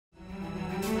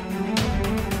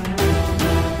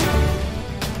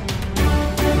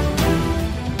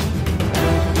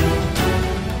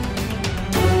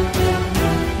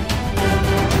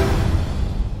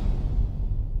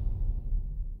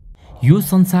यो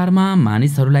संसारमा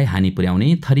मानिसहरूलाई हानि पुर्याउने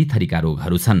थरीथरीका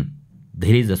रोगहरू छन्।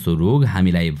 धेरैजसो रोग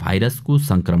हामीलाई भाइरसको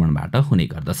संक्रमणबाट हुने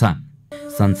गर्दछ।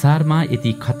 संसारमा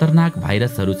यति खतरनाक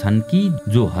भाइरसहरू छन् कि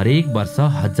जो हरेक वर्ष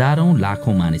हजारौं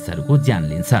लाखौं मानिसहरूको ज्यान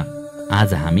लिन्छ।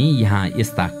 आज हामी यहाँ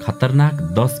यस्ता खतरनाक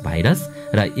 10 भाइरस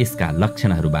र यसका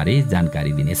लक्षणहरूबारे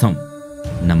जानकारी दिनेछौँ।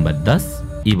 Number 10,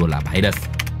 Ebola virus.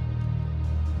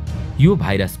 यो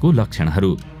भाइरसको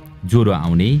लक्षणहरू: ज्वरो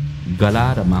आउने, गला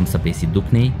र मांसपेशी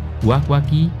दुख्ने,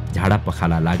 वाकवाकी, झाडा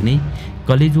पखाला लाग्ने,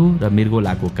 कलेजो र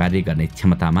मृगौलाको कार्य गर्ने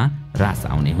क्षमतामा ह्रास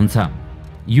आउने हुन्छ।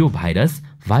 यो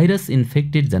भाइरस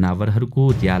इन्फेक्टेड जनावरहरूको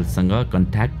ड्यालसँग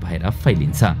कन्ट्याक्ट भएर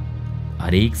फैलिन्छ।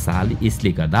 हरेक साल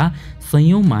यसले गर्दा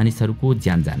सयौं मानिसहरूको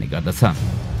ज्यान जाने गर्दछ।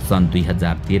 सन्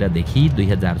 2013 देखि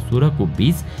 2016 को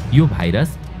बीच यो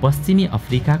भाइरस पश्चिमी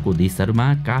अफ्रिकाको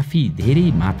देशहरूमा काफी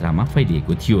धेरै मात्रामा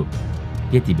फैलिएको थियो।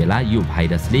 त्यति बेला यो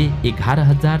भाइरसले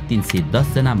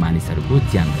 11,310 जना मानिसहरूको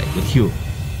ज्यान गएको थियो।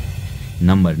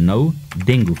 Number 9,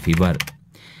 dengue fever.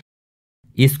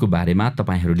 यसको बारेमा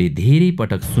तपाईहरूले धेरै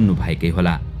पटक सुन्नु भएकै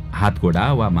होला। हातगोडा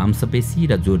वा मांसपेशी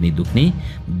र जोर्नी दुख्ने,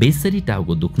 बेसरी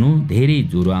टाउको दुख्नु, धेरै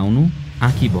ज्वरो आउनु,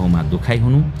 आँखी बहुमा दुखाइ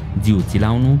हुनु, जिउ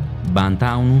चिलाउनु, बान्ता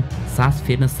आउनु, सास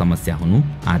फेर्न समस्या हुनु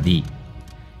आदि।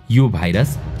 यो भाइरस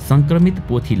संक्रमित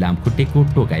पोथी लामखुट्टेको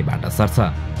टोकाइबाट सर्छ।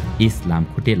 यस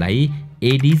लामखुट्टेलाई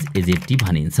एडिज एजेप्टी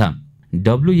भनिन्छ।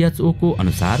 WHO को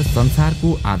अनुसार संसारको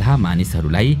आधा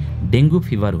मानिसहरूलाई डेङ्गु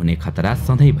फिभर हुने खतरा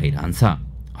सधैँ भइरहन्छ।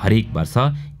 हरेक वर्ष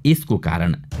यसको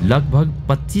कारण लगभग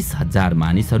 25,000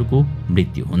 मानिसहरूको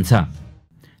मृत्यु हुन्छ।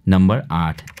 नम्बर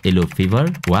 8, येलो फिभर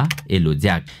वा येलो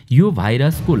ज्याक। यो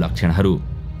भाइरसको लक्षणहरू: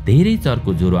 धेरै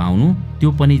चर्को ज्वरो आउनु,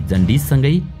 त्यो पनि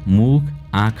जन्डिससँगै मुख,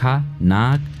 आँखा,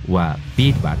 नाक वा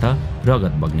पेटबाट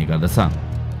रगत बग्ने गर्दछ।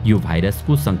 यो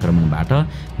भाइरसको संक्रमणबाट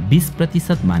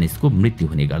 20% मानिसको मृत्यु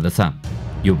हुने गर्दछ।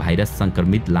 यो भाइरस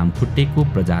संक्रमित लामखुट्टेको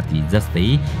प्रजाति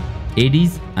जस्तै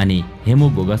एडिज अनि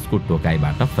हेमोबोगसको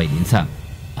टोकाइबाट फैलिन्छ।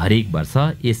 हरेक वर्ष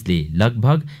यसले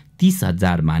लगभग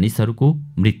 30,000 मानिसहरूको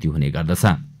मृत्यु हुने गर्दछ।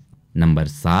 Number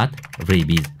 7,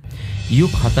 rabies. यो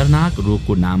खतरनाक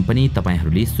रोगको नाम पनि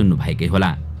तपाईहरूले सुन्नुभएकै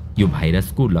होला। यो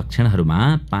भाइरसको लक्षणहरूमा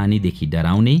पानीदेखि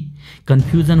डराउने,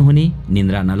 कन्फ्युजन हुने,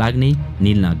 निन्द्रा नलाग्ने,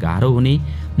 निल्न गाह्रो हुने,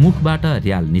 मुखबाट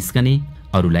र्याल निस्कने,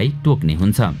 अरूलाई टोक्ने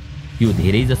हुन्छ। यो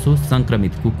धेरैजसो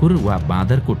संक्रमित कुकुर वा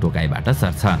बाँदरको टोकाइबाट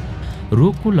सर्छ।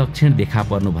 रोगको लक्षण देखा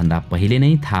पर्नुभन्दा पहिले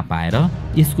नै थाहा पाएर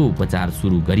यसको उपचार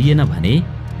सुरु गरिएन भने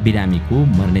बिरामीको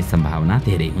मर्ने सम्भावना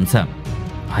धेरै हुन्छ।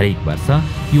 हरेक वर्ष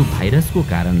यो भाइरसको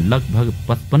कारण लगभग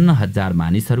 55,000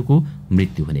 मानिसहरूको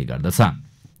मृत्यु हुने गर्दछ।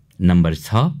 नम्बर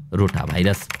 6, रोटा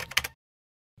भाइरस।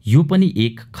 यो पनि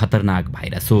एक खतरनाक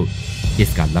भाइरस हो।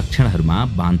 यसका लक्षणहरूमा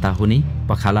बान्ता हुने,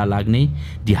 पखाला लाग्ने,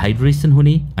 डिहाइड्रेसन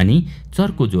हुने अनि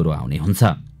चर्को ज्वरो आउने हुन्छ।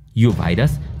 यो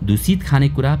भाइरस दूषित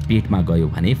खानेकुरा पेटमा गयो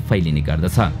भने फैलिने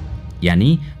गर्दछ। यानी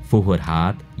फोहोर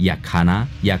हात या खाना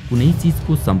या कुनै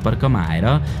चिजको सम्पर्कमा आएर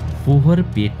फोहोर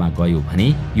पेटमा गयो भने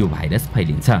यो भाइरस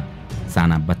फैलिन्छ।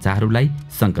 साना बच्चाहरूलाई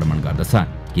संक्रमण गर्दछ,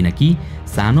 किनकि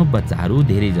सानो बच्चाहरू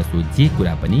धेरैजसो जे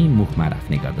कुरा पनि मुखमा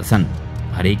राख्ने गर्दछन्।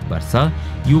 हरेक वर्ष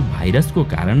यो भाइरसको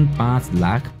कारण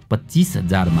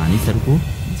 5,25,000 मानिसहरूको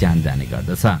ज्यान जाने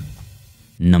गर्दछ।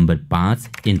 Number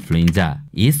 5, influenza.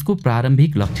 यसको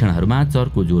प्रारम्भिक लक्षणहरूमा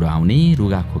चर्को ज्वरो आउने,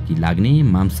 रुगाखोकी लाग्ने,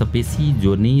 मांसपेशी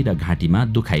जोर्नी र घाँटीमा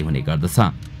दुखाइ हुने गर्दछ।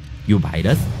 यो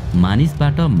भाइरस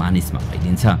मानिसबाट मानिसमा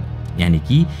फैलिन्छ। यानी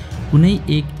कि कुनै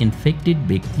एक इन्फेक्टेड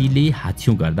व्यक्तिले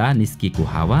हाछ्यौं गर्दा निस्केको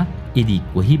हावा यदि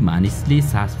कोही मानिसले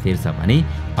सास फेर्छ भने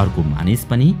अर्को मानिस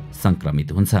पनि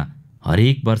संक्रमित हुन्छ।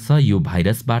 हरेक वर्ष यो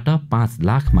भाइरसबाट 5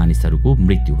 लाख मानिसहरूको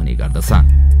मृत्यु हुने गर्दछ।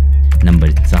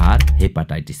 Number 4,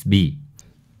 hepatitis be.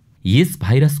 यस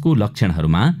भाइरसको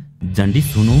लक्षणहरूमा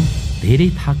जन्डिस हुनु, धेरै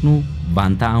थाक्नु,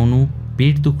 बान्ता आउनु,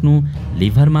 पेट दुख्नु,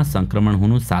 लिभरमा संक्रमण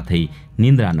हुनु साथै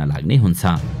निन्द्रा नलाग्ने हुन्छ।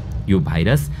 यो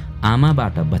भाइरस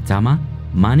आमाबाट बच्चामा,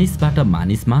 मानिसबाट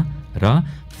मानिसमा र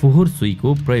फोहोर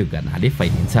सुईको प्रयोग गर्नाले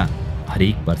फैलिन्छ।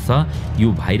 हरेक वर्ष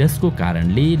यो भाइरसको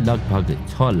कारणले लगभग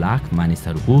 6 लाख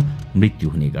मानिसहरूको मृत्यु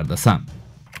हुने गर्दछ।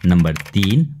 Number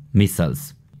 3, micelles.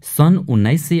 सन्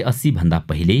 1980 भन्दा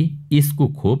पहिले यसको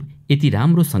खोप यति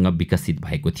राम्रोसँग विकसित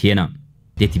भएको थिएन।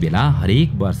 त्यति बेला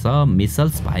हरेक वर्ष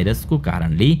मिसल्स भाइरसको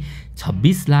कारणले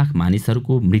 26 लाख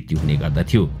मानिसहरूको मृत्यु हुने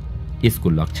गर्दथ्यो। यसको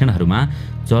लक्षणहरूमा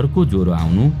चर्को ज्वरो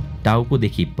आउनु,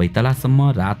 टाउकोदेखि पैतालासम्म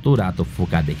रातो रातो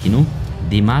फोका देखिनु,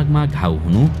 दिमागमा घाउ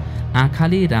हुनु,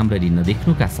 आँखाले राम्ररी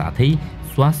नदेख्नुका साथै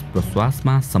श्वास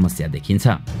प्रश्वासमा समस्या देखिन्छ।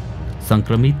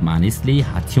 संक्रमित मानिसले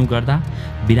हाछ्यौं गर्दा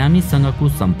बिरामीसँगको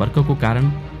सम्पर्कको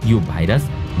कारण यो भाइरस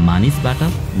मानिसबाट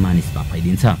मानिसमा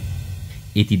फैलिन्छ।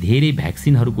 यति धेरै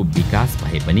भ्याक्सिनहरूको विकास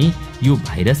भए पनि यो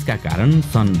भाइरसका कारण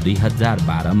सन्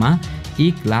 2012 मा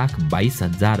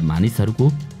 1,22,000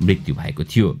 मानिसहरूको मृत्यु भएको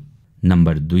थियो।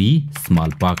 Number 2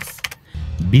 small पक्स।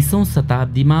 20औं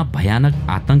शताब्दीमा भयानक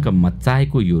आतंक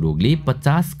मच्चाएको यो रोगले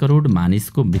 50 करोड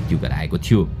मानिसको मृत्यु गराएको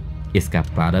थियो। यसका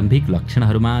प्रारम्भिक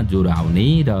लक्षणहरूमा ज्वरो आउने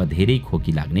र धेरै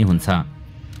खोकी लाग्ने हुन्छ।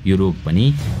 यो रोग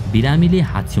पनि बिरामीले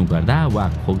हाच्छिउँ गर्दा वा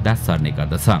खोक्दा सर्ने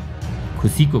गर्दछ।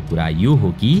 खुसीको कुरा यो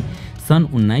हो कि सन्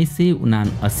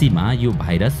 1979 मा यो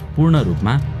भाइरस पूर्ण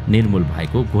रूपमा निर्मूल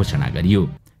भएको घोषणा गरियो।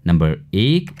 Number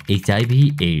 1 HIV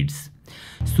AIDS.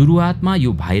 सुरुवातमा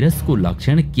यो भाइरसको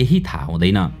लक्षण केही थाहा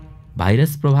हुँदैन।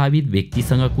 भाइरस प्रभावित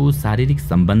व्यक्तिसँगको शारीरिक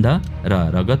सम्बन्ध र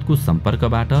रगतको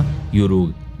सम्पर्कबाट यो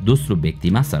रोग दोस्रो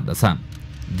व्यक्तिमा सर्दछ।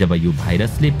 जब यो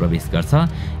भाइरसले प्रवेश गर्छ,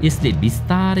 यसले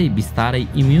बिस्तारै बिस्तारै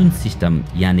इम्युन सिस्टम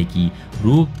यानि कि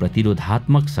रोग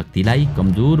प्रतिरोधात्मक शक्तिलाई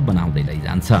कमजोर बनाउँदै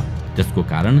लैजान्छ, जसको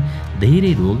कारण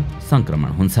धेरै रोग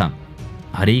संक्रमण हुन्छ।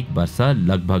 हरेक वर्ष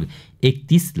लगभग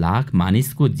 31 लाख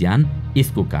मानिसको ज्यान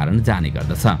यसको कारण जाने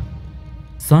गर्दछ।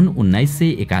 सन्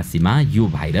 1981 मा यो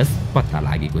भाइरस पत्ता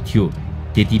लागेको थियो।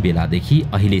 त्यति बेलादेखि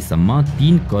अहिलेसम्म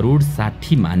 3 करोड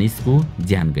 60 मानिसको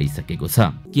ज्यान गइसकेको छ।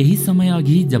 केही समय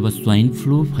अघि जब स्वाइन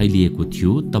फ्लू फैलिएको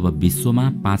थियो, तब विश्वमा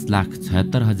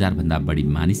 5,76,000 भन्दा बढी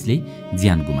मानिसले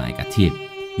ज्यान गुमाएका थिए।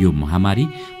 यो महामारी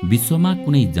विश्वमा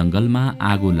कुनै जंगलमा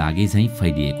आगो लागे झैं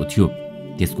फैलिएको थियो।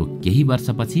 त्यसको केही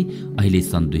वर्षपछि अहिले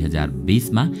सन्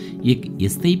 2020 मा एक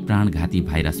यस्तै प्राणघाती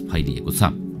भाइरस फैलिएको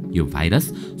छ। यो भाइरस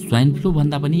स्वाइन फ्लू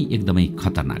भन्दा पनि एकदमै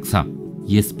खतरनाक छ।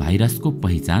 यस भाइरसको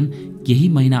पहिचान केही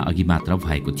महिना अघि मात्र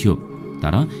भएको थियो,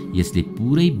 तर यसले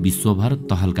पूरै विश्वभर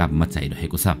तहल्का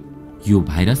मचाइरहेको छ। यो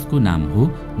भाइरसको नाम हो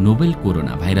नोभेल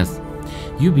कोरोना भाइरस।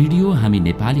 यो भिडियो हामी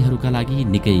नेपालीहरूका लागि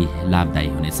निकै लाभदायी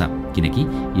हुनेछ, किनकि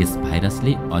यस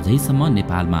भाइरसले अझैसम्म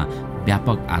नेपालमा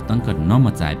व्यापक आतंक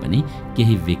नमचाए पनि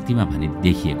केही व्यक्तिमा भने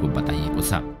देखिएको बताइएको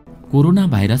छ। कोरोना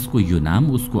भाइरसको यो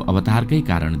नाम उसको अवतारकै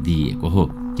कारण दिइएको हो,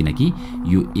 किनकि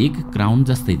यो एक क्राउन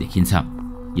जस्तै देखिन्छ।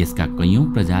 यसका कैयौं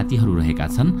प्रजातिहरू रहेका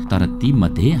छन्, तर ती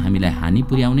मध्ये हामीलाई हानि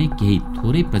पुर्याउने केही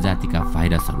थोरै प्रजातिका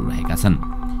भाइरसहरू रहेका छन्।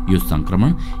 यो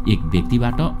संक्रमण एक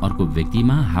व्यक्तिबाट अर्को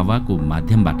व्यक्तिमा हावाको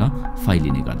माध्यमबाट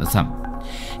फैलिने गर्दछ।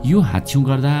 यो हाच्छिउँ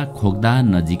गर्दा, खोक्दा,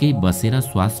 नजिकै बसेर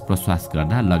श्वास प्रश्वास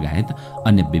गर्दा लगायत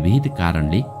अन्य विविध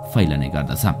कारणले फैलने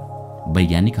गर्दछ।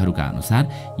 वैज्ञानिकहरूका अनुसार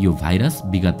यो भाइरस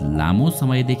विगत लामो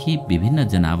समयदेखि विभिन्न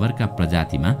जनावरका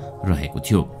प्रजातिमा रहेको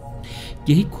थियो।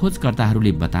 केही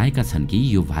खोजकर्ताहरूले बताएका छन् कि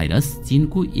यो भाइरस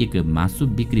चीनको एक मासु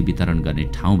बिक्री वितरण गर्ने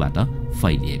ठाउँबाट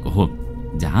फैलिएको हो,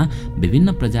 जहाँ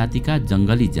विभिन्न प्रजातिका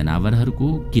जंगली जनावरहरूको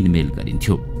किनमेल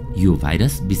गरिन्थ्यो। यो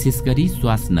भाइरस विशेष गरी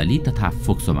श्वास नली तथा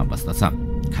फोक्सोमा बस्दछ।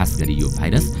 खास गरी यो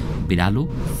भाइरस बिरालो,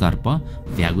 सर्प,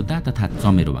 भ्यागुता तथा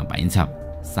चमेरोमा पाइन्छ।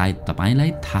 सायद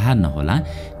तपाईलाई थाहा नहोला,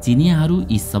 चिनियाहरू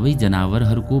यी सबै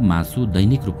जनावरहरूको मासु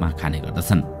दैनिक रूपमा खाने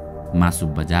गर्दछन्। मासु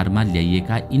बजारमा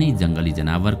ल्याइएका यिनै जंगली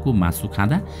जनावरको मासु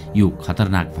खाँदा यो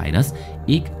खतरनाक भाइरस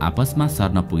एक आपसमा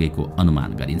सर्न पुगेको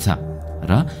अनुमान गरिन्छ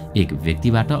र एक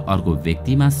व्यक्तिबाट अर्को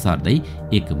व्यक्तिमा सर्दै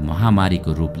एक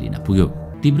महामारीको रूप लिन पुग्यो।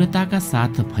 तीव्रताका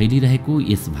साथ फैलिरहेको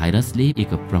यस भाइरसले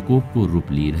एक प्रकोपको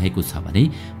रूप लिइरहेको छ भने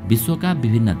विश्वका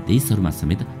विभिन्न देशहरूमा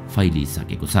समेत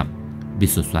फैलिसकेको छ।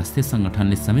 विश्व स्वास्थ्य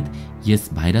संगठनले समेत यस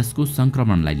भाइरसको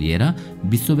संक्रमणलाई लिएर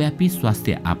विश्वव्यापी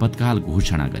स्वास्थ्य आपतकाल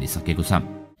घोषणा गरिसकेको छ।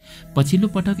 पछिल्लो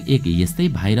पटक एक यस्तै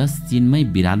भाइरस चीनमै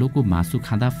बिरालोको मासु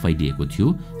खाँदा फैलिएको थियो।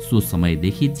 सो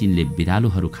समयदेखि चीनले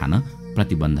बिरालोहरू खान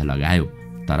प्रतिबन्ध लगायो,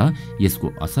 तर यसको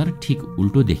असर ठिक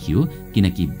उल्टो देखियो,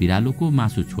 किनकि बिरालोको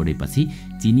मासु छोडेपछि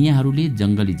चिनियाहरूले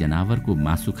जंगली जनावरको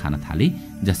मासु खान थाले,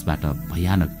 जसबाट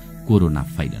भयानक कोरोना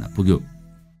फैलन पुग्यो।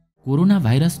 कोरोना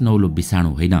भाइरस नौलो विषाणु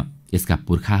होइन। यसका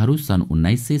पुर्खाहरू सन्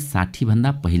 1960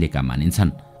 भन्दा पहिलेका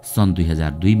मानिन्छन्। सन्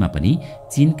 2002 मा पनि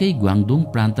चीनकै ग्वाङडोङ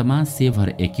प्रान्तमा shaver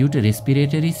acute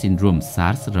respiratory syndrome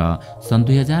SARS र सन्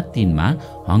 2003 मा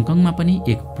हङकङमा पनि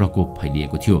एक प्रकोप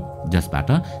फैलिएको थियो, जसबाट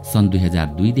सन्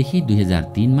 2002 देखि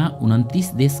 2003 मा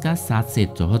 29 देशका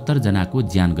 774 जनाको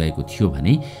ज्यान गएको थियो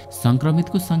भने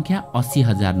संक्रमितको संख्या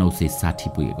 80,960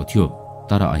 पुगेको थियो।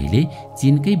 तर अहिले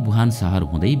चीनकै वुहान शहर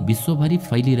हुँदै विश्वभरि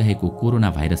फैलिरहेको कोरोना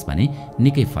भाइरस भने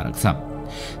निकै फरक छ।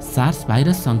 सार्स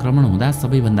भाइरस संक्रमण हुँदा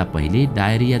सबैभन्दा पहिले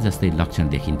डायरिया जस्तै लक्षण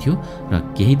देखिन्थ्यो र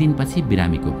केही दिनपछि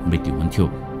बिरामीको मृत्यु हुन्थ्यो,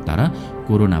 तर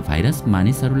कोरोना भाइरस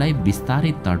मानिसहरूलाई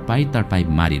बिस्तारै तडपाई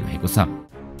मारिरहेको छ।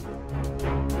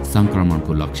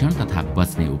 संक्रमणको लक्षण तथा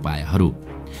बच्ने उपायहरू।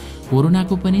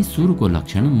 कोरोनाको पनि सुरुको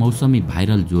लक्षण मौसमी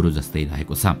भाइरल ज्वरो जस्तै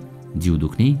रहेको छ। जिउ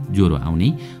दुख्ने, ज्वरो आउने,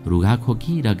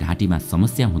 रुघाखोकी र घाँटीमा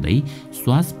समस्या हुँदै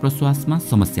श्वास प्रश्वासमा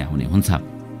समस्या हुने हुन्छ।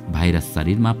 भाइरस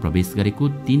शरीरमा प्रवेश गरेको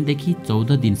 3 देखि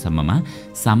 14 दिनसम्ममा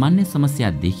सामान्य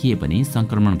समस्या देखिए पनि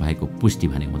संक्रमण भएको पुष्टि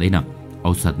भने हुँदैन।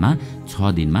 औसतमा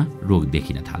 6 दिनमा रोग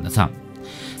देखिन थाल्दछ।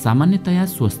 सामान्यतया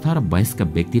स्वस्थ र वयस्क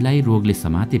व्यक्तिलाई रोगले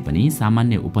समाते पनि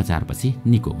सामान्य उपचारपछि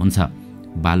निको हुन्छ।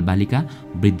 बालबालिका,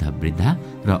 वृद्ध वृद्धा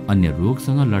र अन्य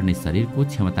रोगसँग लड्ने शरीरको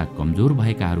क्षमता कमजोर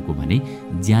भएकाहरूको भने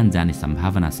ज्यान जाने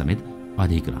सम्भावना समेत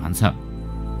अधिक रहन्छ।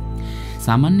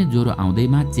 सामान्य ज्वरो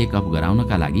आउँदैमा चेकअप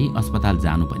गराउनका लागि अस्पताल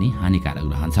जानु पनि हानिकारक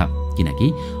रहन्छ, किनकि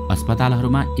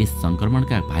अस्पतालहरूमा यस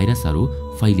संक्रमणका भाइरसहरू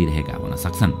फैलिरहेका हुन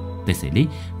सक्छन्। त्यसैले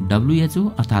WHO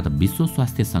अर्थात् विश्व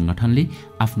स्वास्थ्य संगठनले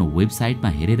आफ्नो वेबसाइटमा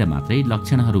हेरेर मात्रै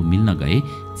लक्षणहरू मिल्न गए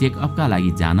चेकअपका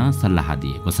लागि जान सल्लाह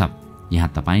दिएको छ। यहाँ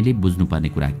तपाईले बुझ्नुपर्ने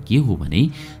कुरा के हो भने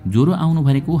ज्वरो आउनु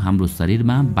भनेको हाम्रो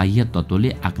शरीरमा बाह्य तत्त्वले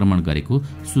आक्रमण गरेको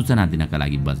सूचना दिनका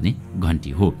लागि बज्ने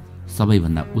घण्टी हो।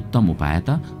 सबैभन्दा उत्तम उपाय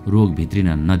त रोग भित्रिन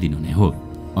नदिनु नै हो।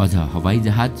 अझ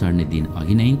हवाईजहाज चढ्ने दिन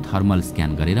अघि नै थर्मल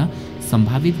स्क्यान गरेर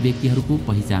सम्भावित व्यक्तिहरूको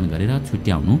पहिचान गरेर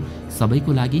छुट्याउनु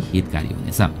सबैको लागि हितकारी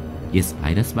हुनेछ। यस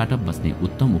भाइरसबाट बच्ने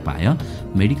उत्तम उपाय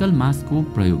मेडिकल मास्कको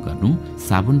प्रयोग गर्नु,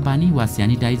 साबुन पानी वा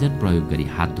स्यानिटाइजर प्रयोग गरी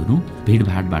हात धुनु,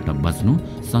 भिडभाडबाट बच्नु,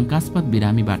 शंकास्पद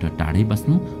बिरामीबाट टाढै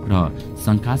बस्नु र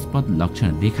शंकास्पद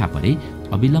लक्षण देखा परे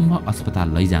अविलम्ब अस्पताल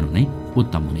लैजानु नै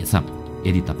उत्तम हुनेछ।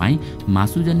 यदि तपाईँ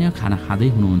मासुजन्य खाना खाँदै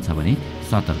हुनुहुन्छ भने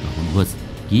सतर्क हुनुहोस्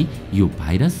कि यो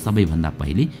भाइरस सबैभन्दा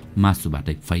पहिले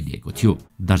मासुबाटै फैलिएको थियो।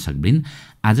 दर्शकवृन्द,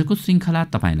 आजको श्रृङ्खला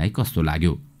तपाईलाई कस्तो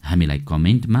लाग्यो? हामीलाई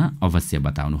कमेन्टमा अवश्य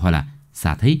बताउनुहोला।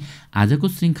 साथै आजको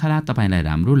श्रृङ्खला तपाईलाई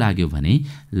राम्रो लाग्यो भने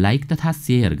लाइक तथा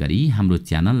शेयर गरी हाम्रो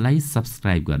च्यानललाई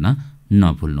सब्स्क्राइब गर्न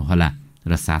नभुल्नुहोला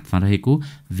र साथमा रहेको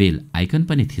बेल आइकन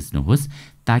पनि थिच्नुहोस्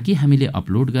ताकि हामीले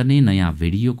अपलोड गर्ने नयाँ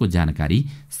भिडियोको जानकारी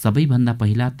सबैभन्दा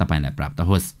पहिला तपाईलाई प्राप्त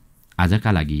होस्।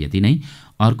 आजका लागि यति नै।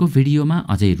 अर्को भिडियोमा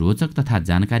अझै रोचक तथा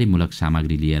जानकारीमूलक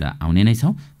सामग्री लिएर आउने नै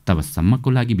छौँ। तबसम्मको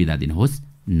लागि बिदा दिनुहोस्।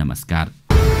 नमस्कार।